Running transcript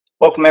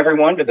Welcome,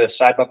 everyone, to the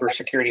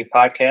Cybberssecurity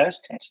Podcast.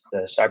 It's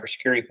the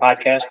Cybersecurity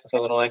Podcast with a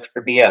little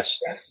extra BS.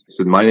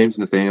 So my name's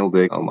Nathaniel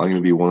Dick. I'm going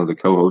to be one of the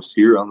co-hosts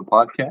here on the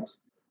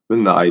podcast. Been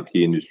in the IT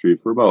industry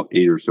for about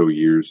 8 or so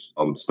years.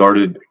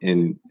 Started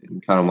in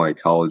kind of my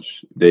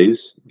college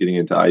days, getting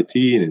into IT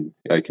and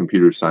a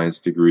computer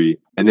science degree,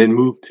 and then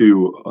moved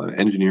to an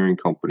engineering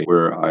company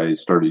where I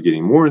started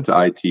getting more into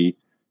IT,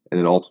 and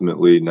then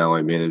ultimately now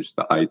I manage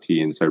the IT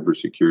and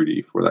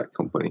cybersecurity for that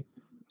company.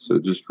 So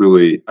just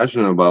really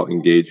passionate about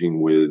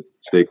engaging with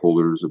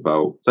stakeholders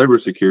about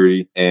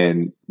cybersecurity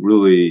and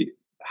really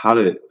how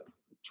to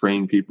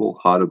train people,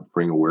 how to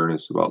bring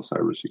awareness about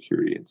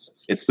cybersecurity.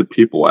 It's the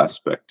people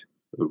aspect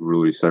of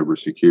really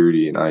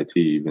cybersecurity and IT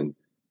even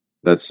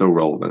that's so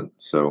relevant.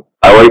 So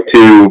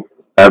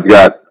I've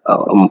got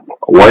a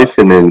wife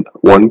and then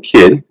one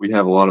kid. We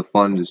have a lot of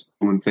fun just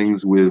doing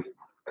things with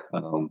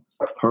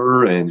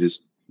her and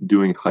just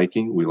doing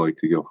hiking. We like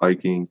to go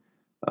hiking.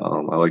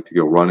 I like to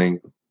go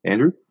running.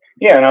 Andrew?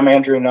 Yeah, and I'm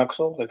Andrew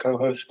Nuxel, the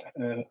co-host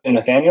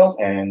Nathaniel,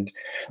 and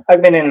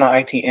I've been in the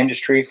IT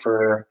industry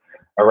for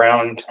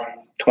around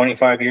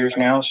 25 years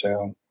now, so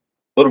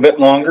a little bit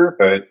longer,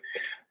 but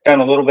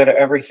done a little bit of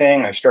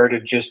everything. I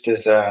started just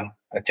as a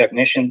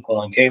technician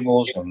pulling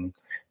cables and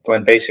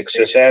doing basic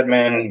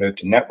sysadmin, moved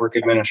to network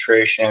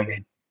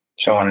administration,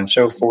 so on and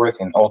so forth,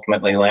 and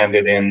ultimately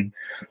landed in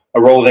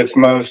a role that's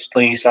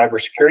mostly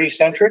cybersecurity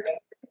centric.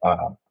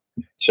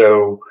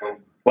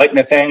 Like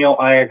Nathaniel,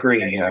 I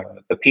agree.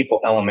 The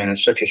people element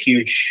is such a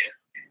huge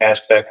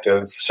aspect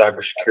of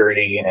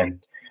cybersecurity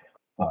and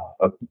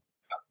a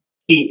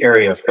key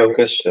area of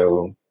focus.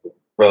 So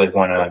really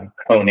want to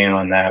hone in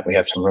on that. We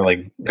have some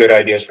really good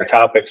ideas for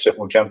topics that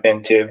we'll jump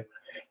into.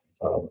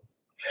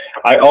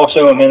 I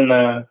also am in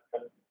the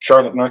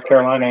Charlotte, North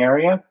Carolina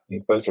area. We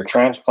both are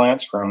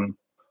transplants from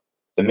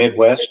the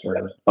Midwest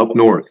or up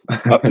north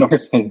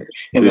in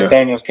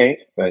Nathaniel's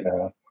case. But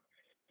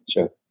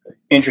so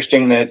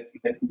interesting that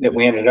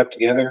we ended up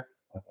together.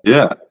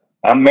 Yeah.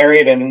 I'm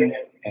married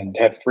and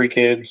have 3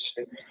 kids,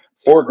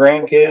 4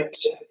 grandkids,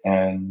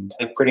 and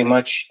pretty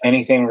much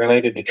anything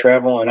related to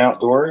travel and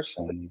outdoors,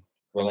 and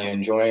really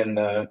enjoying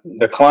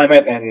the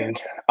climate and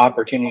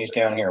opportunities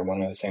down here.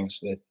 One of the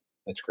things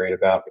that's great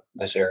about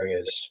this area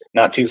is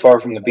not too far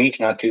from the beach,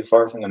 not too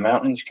far from the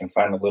mountains. You can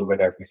find a little bit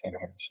of everything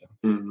here.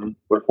 So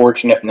we're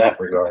fortunate in that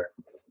regard.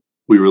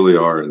 We really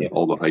are, and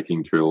all the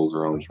hiking trails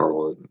around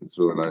Charlotte. It's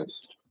really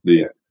nice.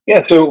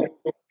 Yeah, so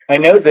I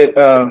know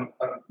that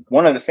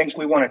one of the things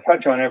we want to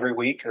touch on every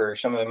week are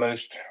some of the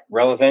most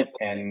relevant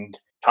and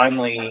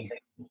timely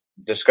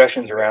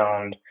discussions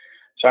around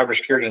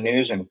cybersecurity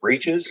news and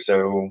breaches.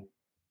 So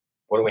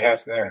what do we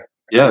have there?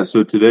 Yeah,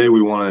 so today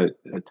we want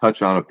to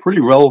touch on a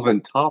pretty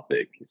relevant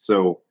topic.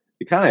 So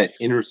it kind of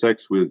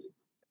intersects with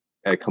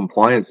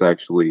compliance,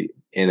 actually,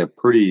 in a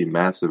pretty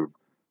massive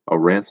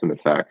ransom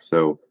attack.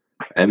 So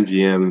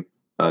MGM,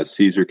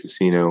 Caesar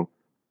Casino,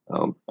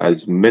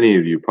 as many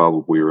of you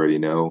probably already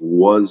know,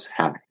 was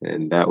hacked.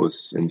 And that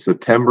was in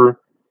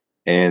September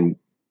and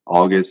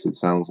August, it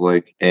sounds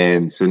like.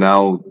 And so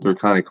now they're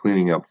kind of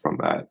cleaning up from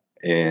that.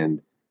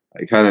 And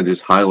it kind of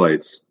just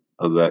highlights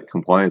of that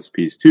compliance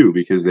piece too,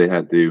 because they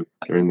had to,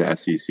 during the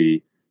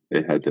SEC,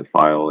 they had to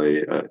file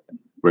a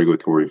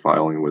regulatory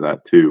filing with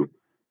that too.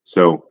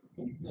 So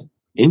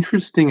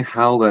interesting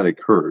how that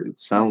occurred. It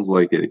sounds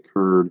like it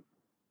occurred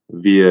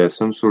via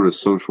some sort of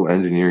social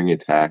engineering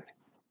attack.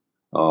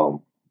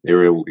 They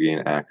were able to gain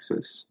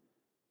access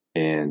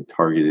and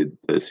targeted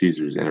the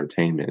Caesars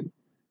Entertainment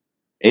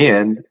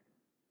and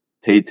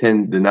paid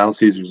now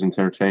Caesars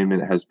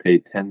Entertainment has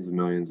paid tens of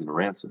millions in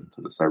ransom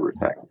to the cyber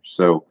attackers.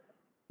 So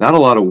not a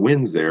lot of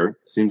wins there.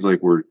 Seems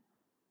like we're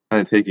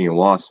kind of taking a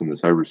loss in the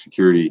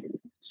cybersecurity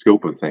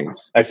scope of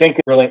things. I think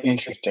it's really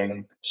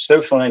interesting.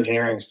 Social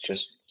engineering is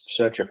just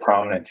such a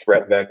prominent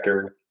threat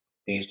vector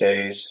these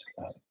days.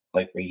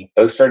 Like we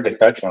both started to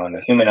touch on,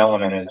 the human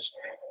element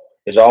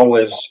is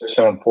always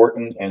so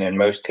important, and in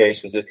most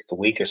cases it's the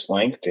weakest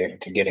link to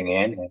getting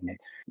in. And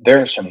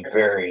there are some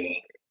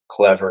very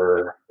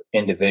clever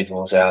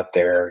individuals out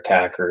there,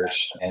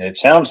 attackers, and it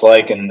sounds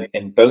like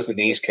in both of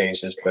these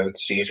cases, both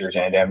Caesars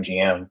and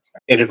MGM,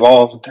 it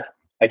involved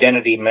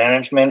identity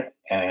management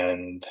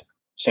and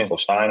single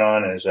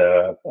sign-on as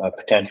a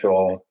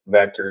potential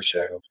vector.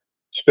 So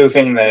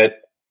spoofing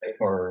that,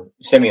 or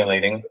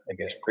simulating, I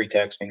guess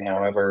pretexting,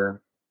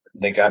 however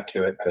they got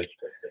to it, but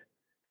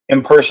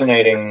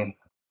impersonating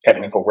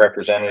technical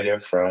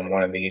representative from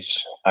one of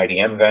these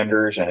IDM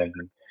vendors and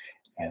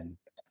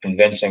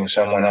convincing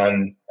someone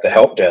on the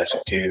help desk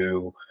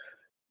to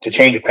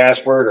change a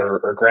password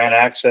or grant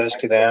access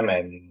to them,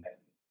 and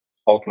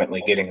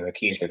ultimately getting the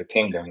keys to the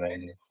kingdom.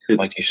 And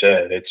like you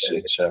said,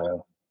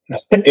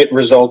 it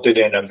resulted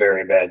in a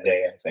very bad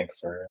day, I think.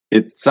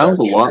 It sounds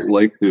a lot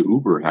like the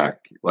Uber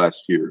hack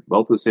last year,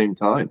 about the same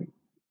time.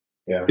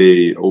 Yeah,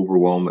 they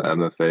overwhelmed the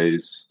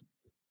MFA's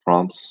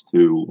prompts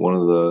to one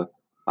of the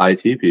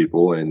IT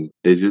people, and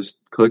they just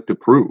clicked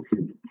approve.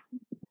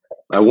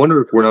 I wonder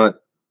if we're not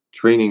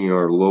training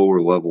our lower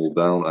level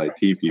down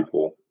IT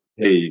people.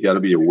 Hey, you got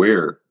to be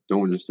aware.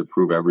 Don't just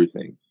approve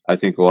everything. I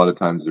think a lot of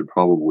times they're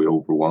probably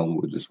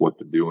overwhelmed with just what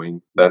they're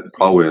doing. That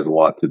probably has a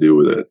lot to do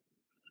with it.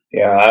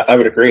 Yeah, I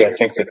would agree. I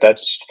think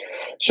that's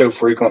so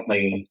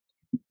frequently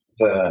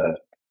the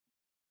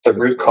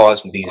root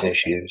cause of these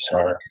issues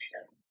are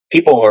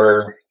people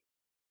are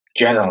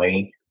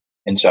generally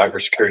in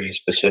cybersecurity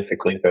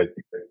specifically, but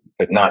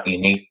not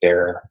unique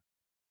there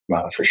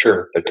for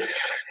sure. But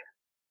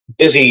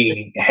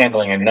busy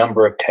handling a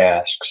number of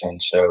tasks,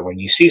 and so when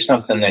you see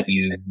something that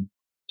you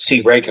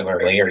see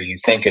regularly, or you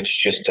think it's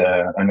just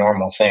a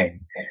normal thing,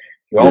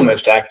 you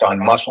almost act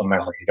on muscle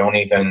memory. You don't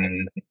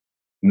even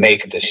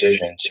make a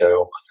decision.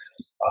 So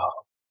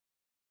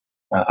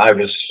I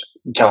was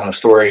telling a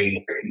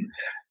story.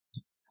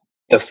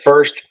 The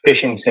first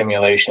phishing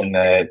simulation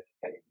that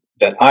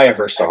I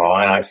ever saw,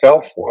 and I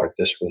fell for it.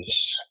 This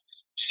was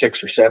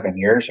 6 or 7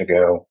 years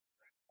ago.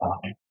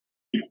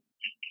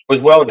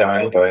 Was well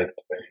done, but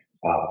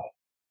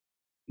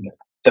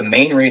the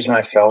main reason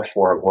I fell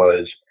for it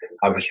was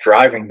I was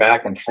driving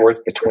back and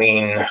forth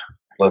between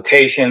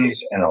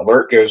locations. An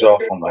alert goes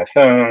off on my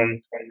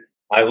phone.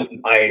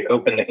 I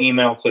open the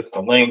email, click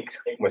the link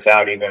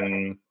without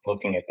even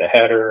looking at the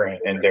header,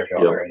 and there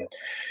you are.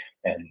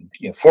 And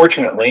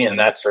fortunately, in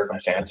that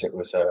circumstance, it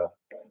was a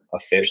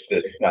fish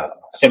that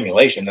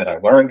simulation that I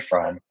learned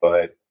from.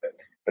 But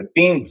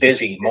being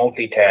busy,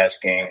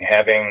 multitasking,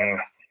 having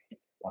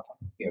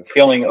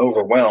feeling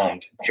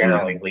overwhelmed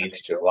generally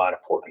leads to a lot of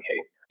poor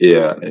behavior.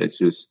 Yeah, it's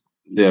just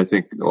I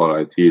think a lot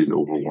of IT is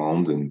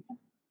overwhelmed, and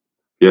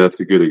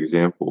that's a good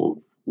example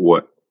of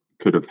what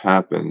could have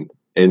happened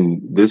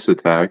in this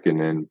attack, and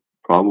then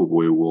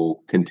probably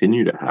will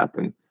continue to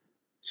happen.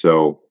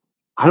 So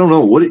I don't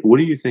know. What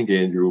do you think,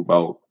 Andrew,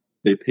 about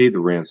they paid the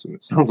ransom?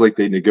 It sounds like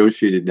they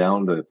negotiated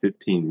down to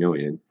 $15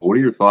 million. What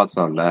are your thoughts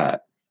on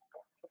that?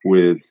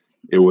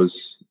 It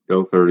was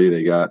 30,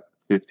 they got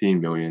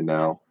 $15 million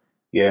now.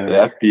 Yeah,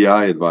 the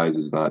FBI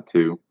advises not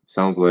to.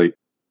 Sounds like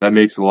that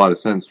makes a lot of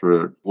sense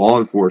for law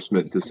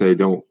enforcement to say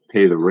don't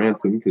pay the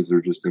ransom because they're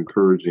just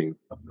encouraging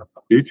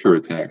future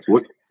attacks.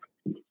 What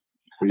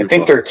I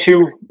think there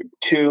are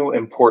two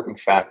important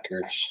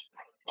factors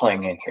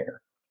playing in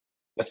here.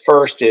 The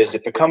first is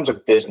it becomes a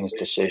business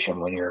decision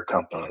when you're a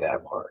company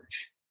that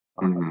large.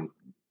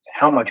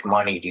 How much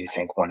money do you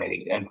think one of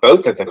these? And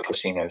both of the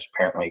casinos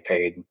apparently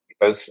paid.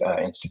 Both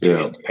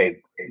institutions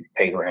paid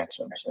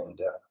ransoms, and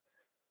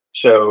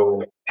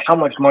so how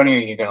much money are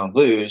you going to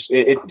lose?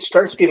 It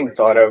starts getting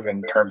thought of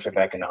in terms of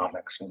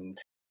economics, and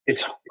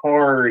it's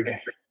hard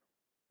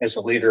as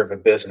a leader of a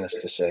business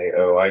to say,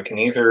 "Oh, I can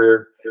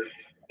either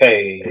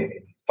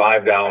pay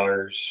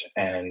 $5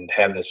 and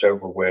have this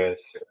over with,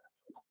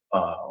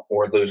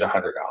 or lose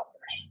 $100."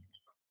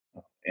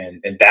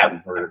 And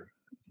that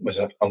was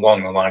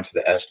along the lines of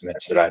the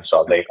estimates that I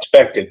saw. They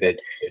expected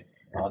that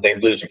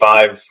they'd lose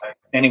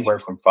anywhere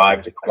from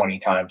 5 to 20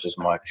 times as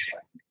much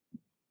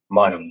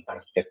money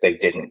if they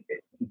didn't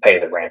pay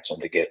the ransom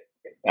to get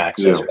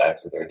access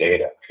back to their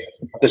data.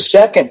 The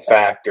second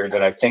factor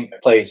that I think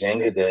plays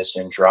into this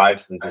and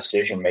drives the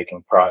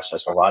decision-making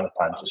process a lot of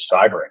times is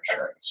cyber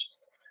insurance.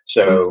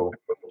 So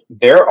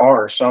there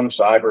are some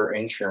cyber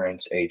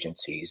insurance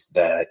agencies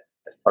that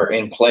are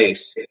in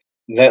place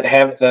that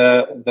have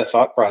the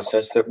thought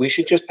process that we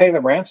should just pay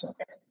the ransom.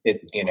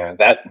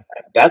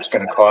 That's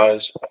going to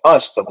cause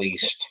us the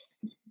least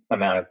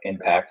amount of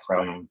impact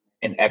from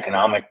an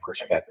economic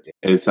perspective.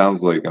 It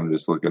sounds like, I'm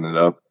just looking it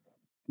up,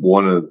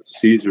 one of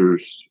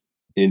Caesars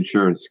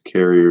insurance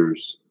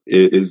carriers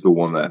is the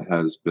one that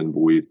has been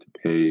believed to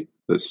pay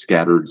the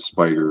Scattered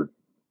Spider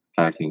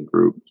hacking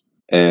group.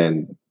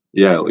 And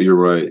you're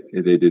right.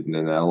 They did an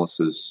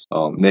analysis.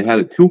 They had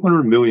a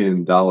 $200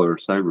 million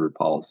cyber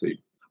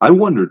policy. I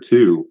wonder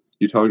too,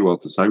 you talked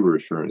about the cyber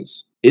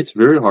insurance. It's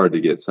very hard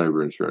to get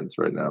cyber insurance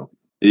right now.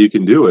 You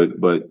can do it,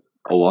 but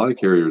a lot of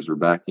carriers are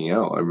backing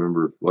out. I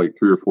remember like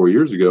 3 or 4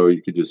 years ago,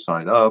 you could just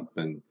sign up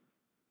and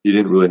you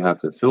didn't really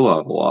have to fill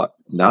out a lot.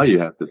 Now you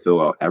have to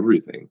fill out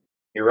everything.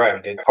 You're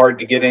right. It's hard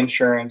to get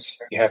insurance.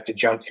 You have to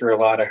jump through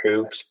a lot of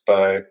hoops,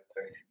 but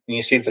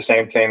you see the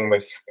same thing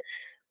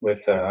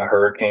with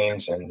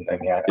hurricanes. And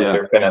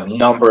there have been a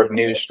number of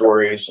news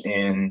stories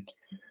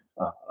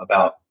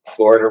about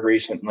Florida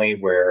recently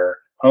where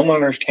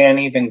homeowners can't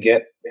even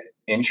get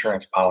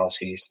insurance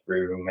policies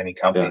through many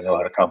companies. A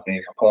lot of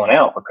companies are pulling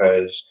out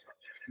because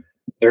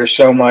there's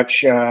so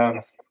much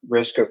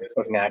risk of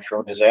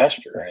natural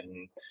disaster.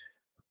 And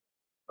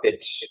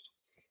it's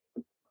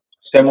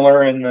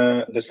similar in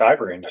the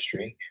cyber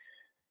industry.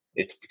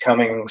 It's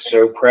becoming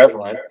so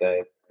prevalent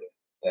that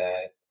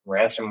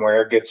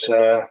ransomware gets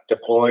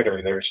deployed,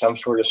 or there's some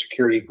sort of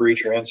security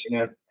breach or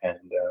incident, and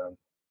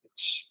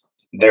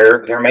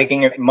they're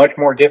making it much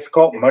more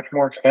difficult, much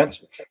more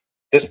expensive.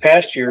 This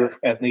past year,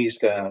 at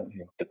least,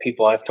 the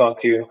people I've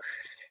talked to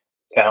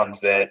found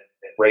that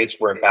rates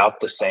were about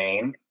the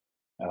same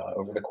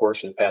over the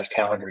course of the past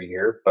calendar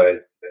year.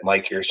 But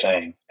like you're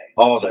saying,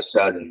 all of a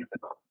sudden,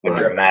 a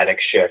dramatic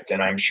shift.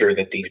 And I'm sure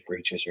that these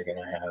breaches are going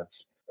to have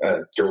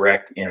a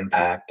direct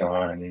impact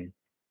on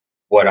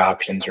what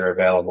options are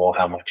available,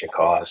 how much it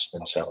costs,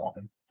 and so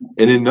on.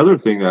 And another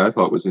thing that I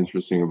thought was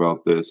interesting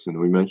about this, and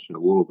we mentioned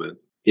a little bit,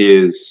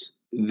 is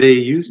they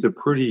used a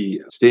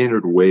pretty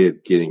standard way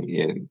of getting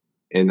in,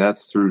 and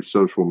that's through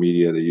social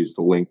media. They used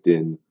the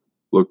LinkedIn,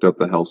 looked up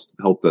the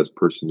help desk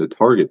person to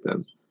target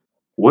them.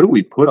 What do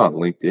we put on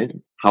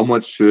LinkedIn? How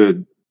much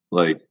should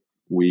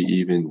we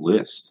even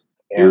list?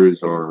 Yeah. Here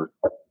is our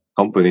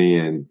company,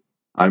 and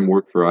I'm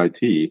work for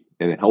IT,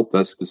 and it helped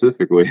us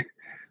specifically.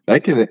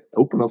 That can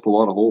open up a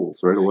lot of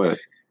holes right away.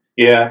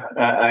 Yeah,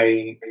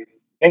 I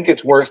think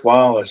it's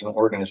worthwhile as an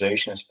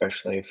organization,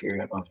 especially if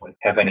you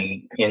have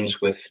any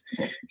ins with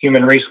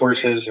human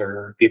resources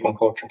or people and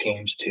culture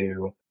teams,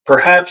 to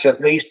perhaps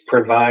at least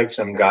provide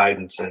some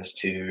guidance as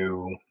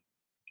to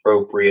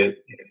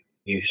appropriate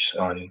use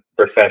on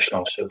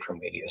professional social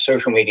media.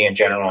 Social media in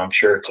general, I'm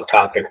sure it's a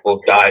topic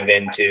we'll dive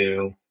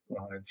into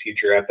in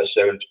future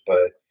episodes,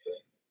 but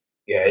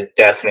yeah, it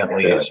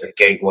definitely is a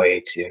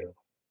gateway to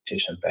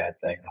some bad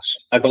things.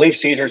 I believe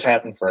Caesars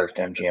happened first,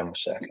 MGM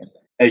was second.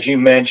 As you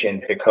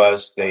mentioned,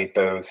 because they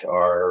both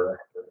are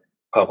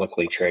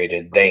publicly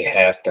traded, they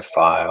have to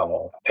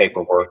file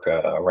paperwork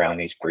around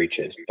these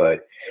breaches.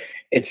 But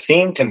it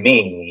seemed to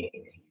me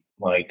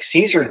like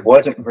Caesars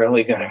wasn't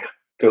really going to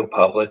go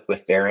public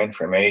with their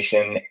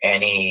information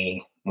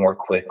any more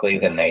quickly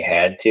than they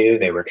had to.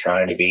 They were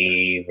trying to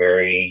be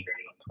very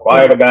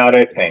quiet about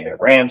it, paying a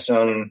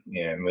ransom,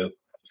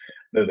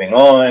 moving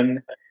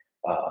on.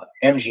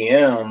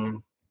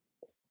 MGM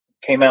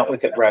came out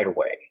with it right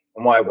away.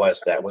 And why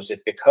was that? Was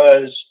it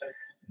because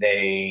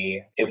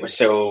it was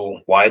so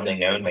widely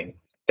known that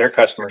their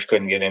customers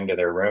couldn't get into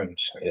their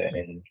rooms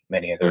in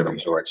many of their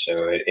resorts?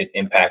 So it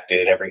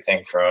impacted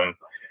everything from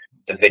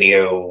the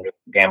video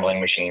gambling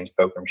machines,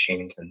 poker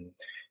machines,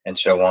 and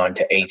so on,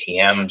 to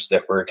ATMs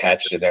that were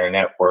attached to their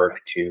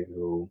network,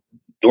 to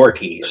door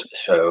keys.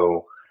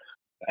 So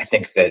I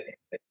think that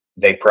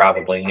they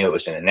probably knew it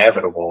was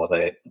inevitable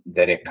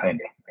that it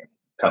kind of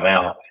come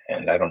out.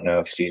 And I don't know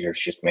if Caesars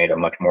just made a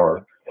much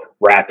more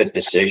rapid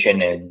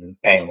decision in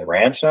paying the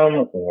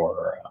ransom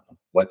or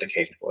what the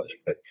case was.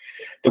 But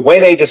the way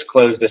they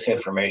disclosed this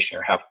information,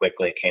 or how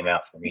quickly it came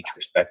out from each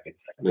respective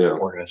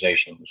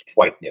organization, was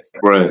quite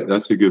different. Right.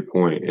 That's a good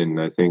point. And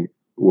I think,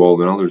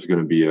 now there's going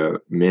to be a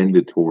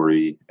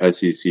mandatory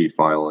SEC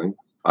filing.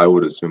 I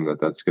would assume that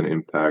that's going to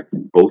impact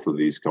both of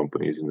these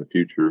companies in the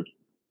future.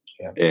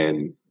 Yeah.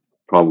 And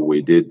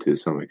probably did to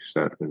some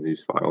extent in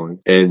these filing.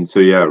 And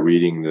so,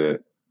 reading the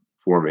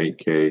Form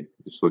 8K,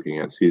 just looking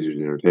at Caesars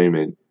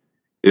Entertainment,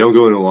 they don't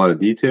go into a lot of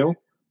detail,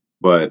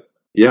 but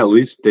at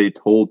least they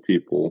told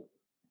people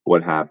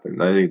what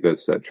happened. I think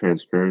that's that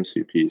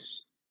transparency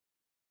piece.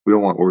 We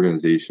don't want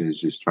organizations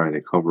just trying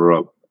to cover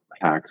up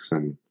hacks.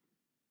 And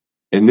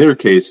in their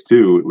case,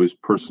 too, it was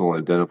personal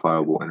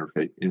identifiable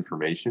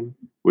information,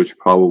 which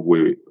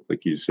probably,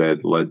 like you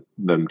said, led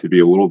them to be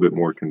a little bit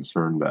more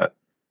concerned that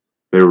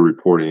they were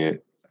reporting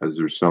it, as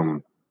there's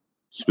some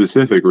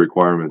specific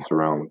requirements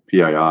around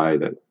PII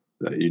that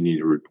you need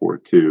to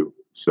report too.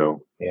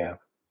 So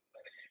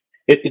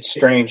it's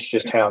strange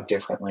just how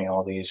differently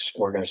all these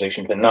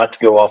organizations, and not to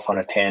go off on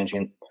a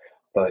tangent,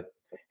 but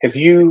have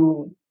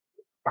you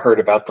heard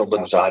about the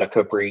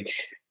Luxottica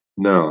breach?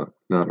 No,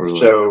 not really.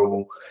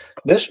 So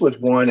this was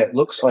one, it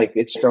looks like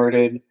it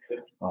started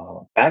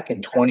back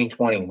in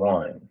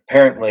 2021.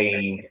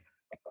 Apparently,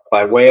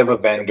 by way of a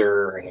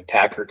vendor, an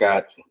attacker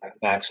got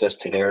access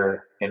to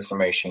their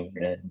information.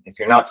 And if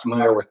you're not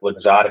familiar with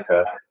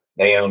Luxottica,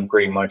 they own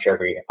pretty much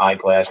every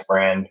eyeglass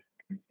brand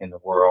in the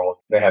world.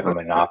 They have a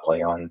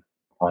monopoly on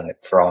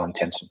it for all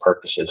intents and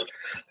purposes.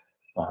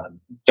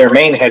 Their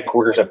main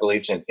headquarters, I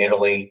believe, is in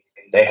Italy.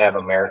 They have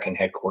American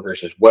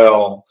headquarters as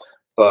well,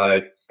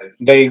 but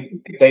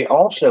they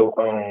also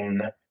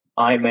own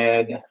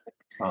IMED,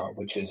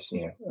 which is,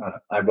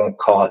 I won't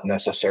call it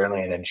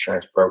necessarily an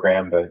insurance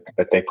program,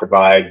 but they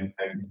provide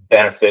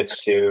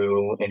benefits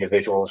to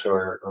individuals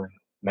or in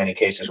many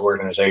cases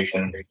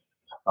organizations,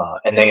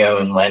 and they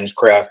own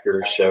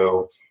LensCrafters.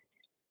 So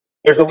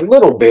there's a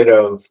little bit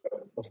of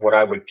what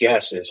I would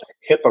guess is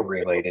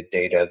HIPAA-related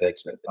data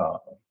that's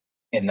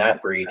in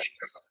that breach.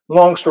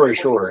 Long story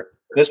short,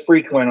 this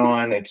breach went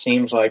on, it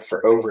seems like,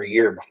 for over a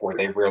year before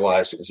they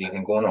realized it was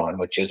even going on,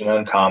 which isn't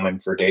uncommon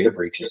for data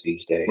breaches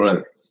these days.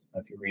 Right.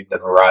 If you read the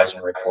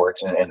Verizon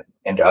reports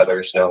and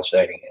others, they'll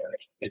say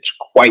it's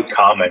quite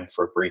common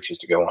for breaches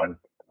to go on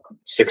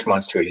 6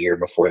 months to a year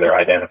before they're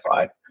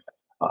identified.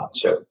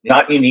 So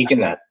not unique in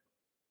that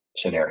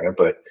scenario,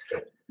 but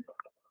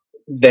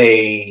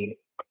they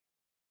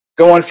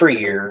go on for a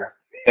year.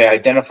 They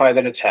identify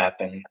that it's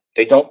happened.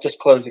 They don't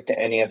disclose it to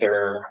any of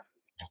their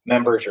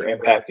members or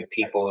impacted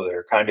people.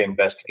 They're kind of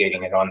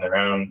investigating it on their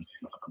own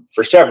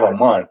for several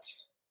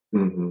months.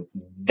 Mm-hmm.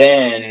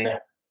 Then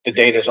the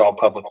data is all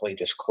publicly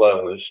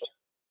disclosed.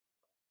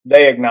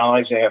 They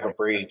acknowledge they have a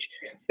breach.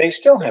 They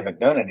still haven't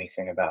done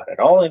anything about it.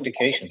 All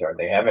indications are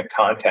they haven't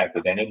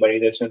contacted anybody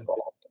that's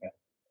involved, and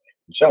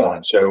so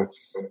on. So,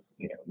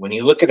 when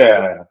you look at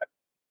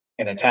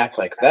an attack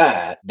like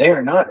that, they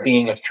are not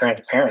being as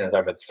transparent as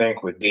I would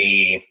think would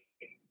be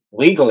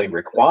legally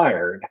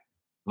required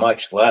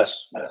much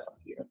less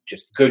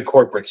just good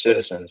corporate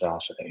citizens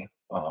also.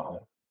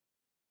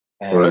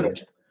 And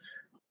Right.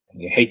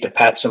 you hate to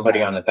pat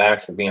somebody on the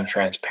back for being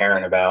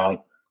transparent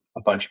about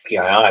a bunch of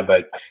PII,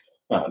 but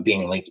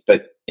being leaked.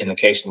 But in the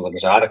case of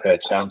Luxottica,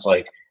 it sounds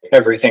like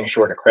everything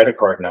short of credit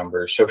card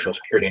numbers, social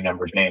security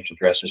numbers, names,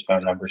 addresses,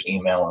 phone numbers,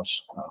 emails,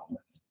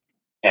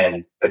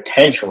 and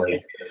potentially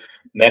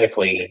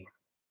medically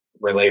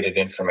related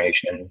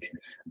information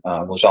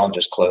was all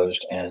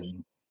disclosed.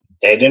 And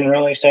they didn't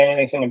really say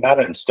anything about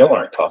it and still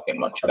aren't talking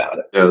much about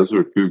it. Yeah, those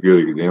are two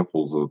good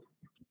examples of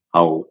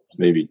how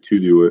maybe to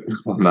do it,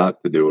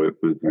 not to do it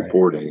with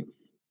reporting.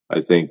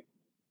 I think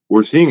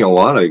we're seeing a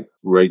lot of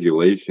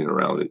regulation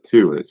around it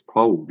too, and it's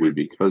probably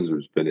because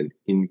there's been an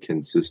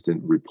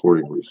inconsistent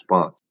reporting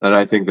response. And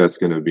I think that's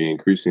going to be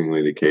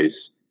increasingly the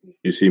case.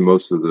 You see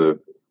most of the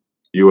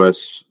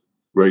U.S.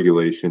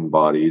 regulation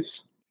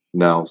bodies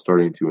now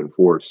starting to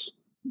enforce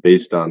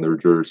based on their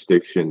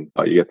jurisdiction.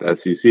 You got the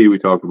SEC we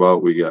talked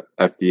about. We got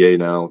FDA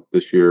now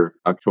this year,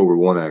 October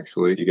 1,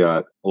 actually. You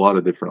got a lot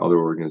of different other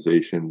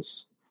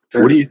organizations.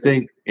 Sure. What do you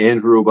think,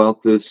 Andrew,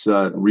 about this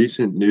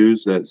recent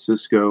news that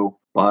Cisco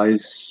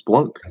buys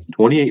Splunk?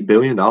 $28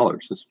 billion.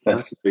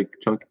 That's a big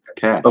chunk of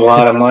cash. It's a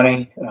lot of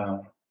money.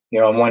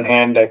 On one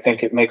hand, I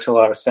think it makes a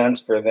lot of sense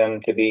for them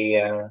to be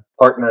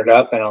partnered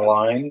up and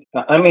aligned.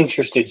 I'm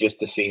interested just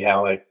to see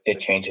how it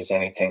changes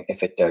anything,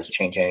 if it does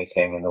change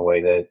anything in the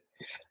way that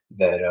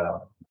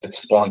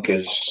Splunk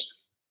is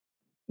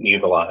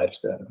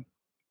utilized.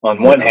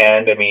 On one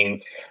hand, I mean,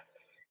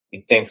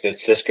 you'd think that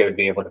Cisco would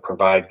be able to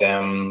provide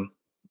them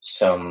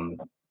some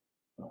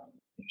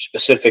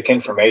specific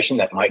information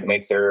that might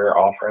make their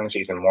offerings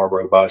even more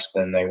robust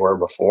than they were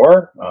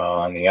before.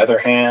 On the other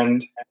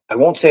hand, I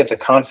won't say it's a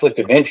conflict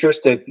of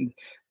interest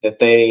that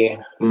they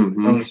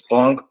own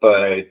Splunk,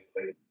 but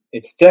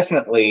it's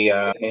definitely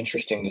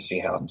interesting to see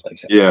how it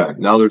plays out. Yeah,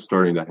 now they're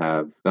starting to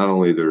have not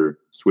only their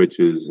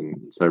switches and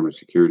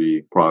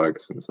cybersecurity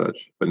products and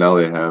such, but now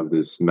they have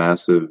this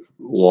massive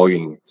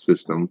logging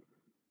system,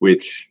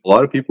 which a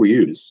lot of people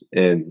use,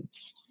 and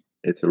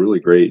it's a really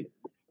great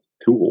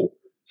tool.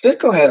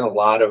 Cisco had a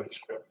lot of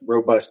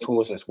robust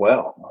tools as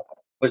well.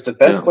 Was the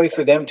best way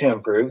for them to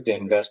improve to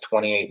invest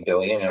 $28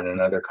 billion in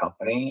another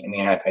company? I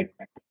mean, I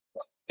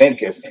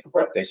think if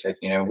they said,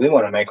 we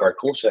want to make our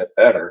tool set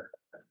better,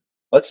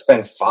 let's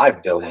spend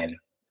 $5 billion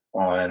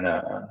on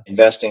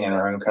investing in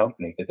our own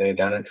company. Could they have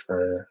done it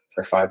for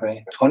 $5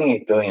 billion?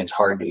 $28 billion is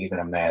hard to even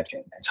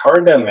imagine. It's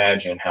hard to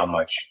imagine how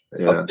much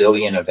a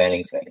billion of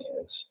anything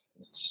is.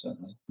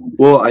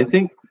 Well, I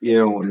think,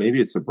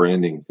 maybe it's a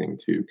branding thing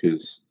too,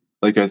 because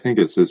I think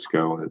at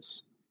Cisco,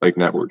 it's like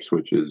network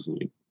switches, and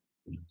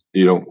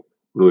you don't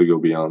really go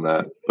beyond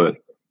that. But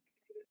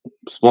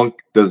Splunk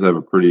does have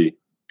a pretty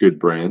good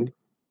brand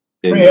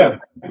in the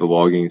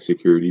logging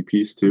security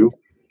piece too.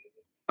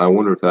 I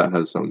wonder if that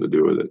has something to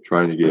do with it,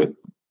 trying to get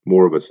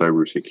more of a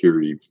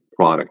cybersecurity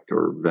product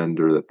or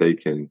vendor that they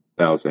can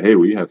now say, hey,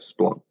 we have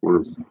Splunk.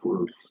 We're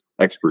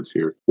experts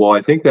here. Well,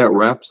 I think that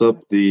wraps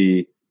up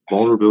the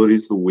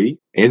vulnerabilities of the week.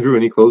 Andrew,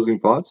 any closing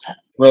thoughts?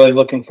 Really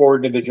looking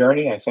forward to the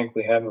journey. I think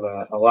we have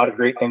a lot of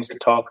great things to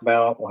talk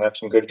about. We'll have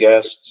some good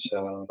guests,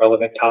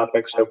 relevant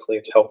topics. Hopefully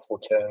it's helpful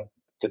to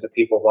the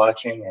people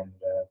watching,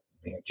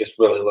 and just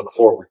really look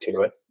forward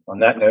to it. On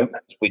that note,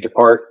 as we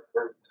depart,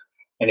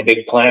 any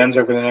big plans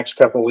over the next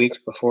couple of weeks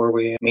before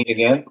we meet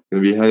again?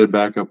 Going to be headed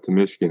back up to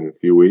Michigan in a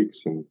few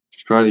weeks and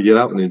just trying to get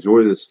out and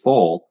enjoy this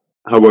fall.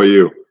 How about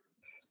you?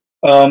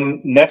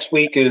 Next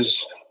week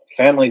is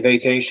family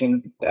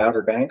vacation to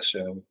Outer Banks,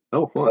 so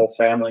fun. Whole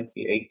family,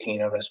 the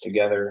 18 of us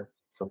together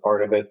for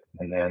part of it,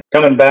 and then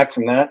coming back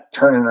from that,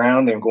 turning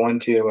around and going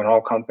to an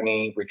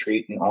all-company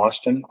retreat in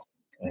Austin,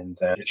 and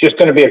it's just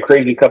going to be a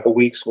crazy couple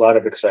weeks, a lot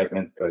of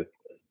excitement, but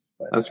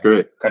that's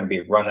great. Going to be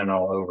running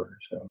all over.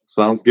 So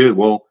sounds good.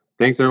 Well,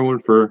 thanks everyone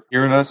for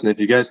hearing us, and if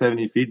you guys have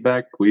any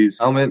feedback, please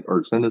comment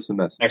or send us a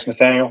message. Thanks,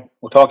 Nathaniel.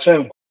 We'll talk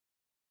soon.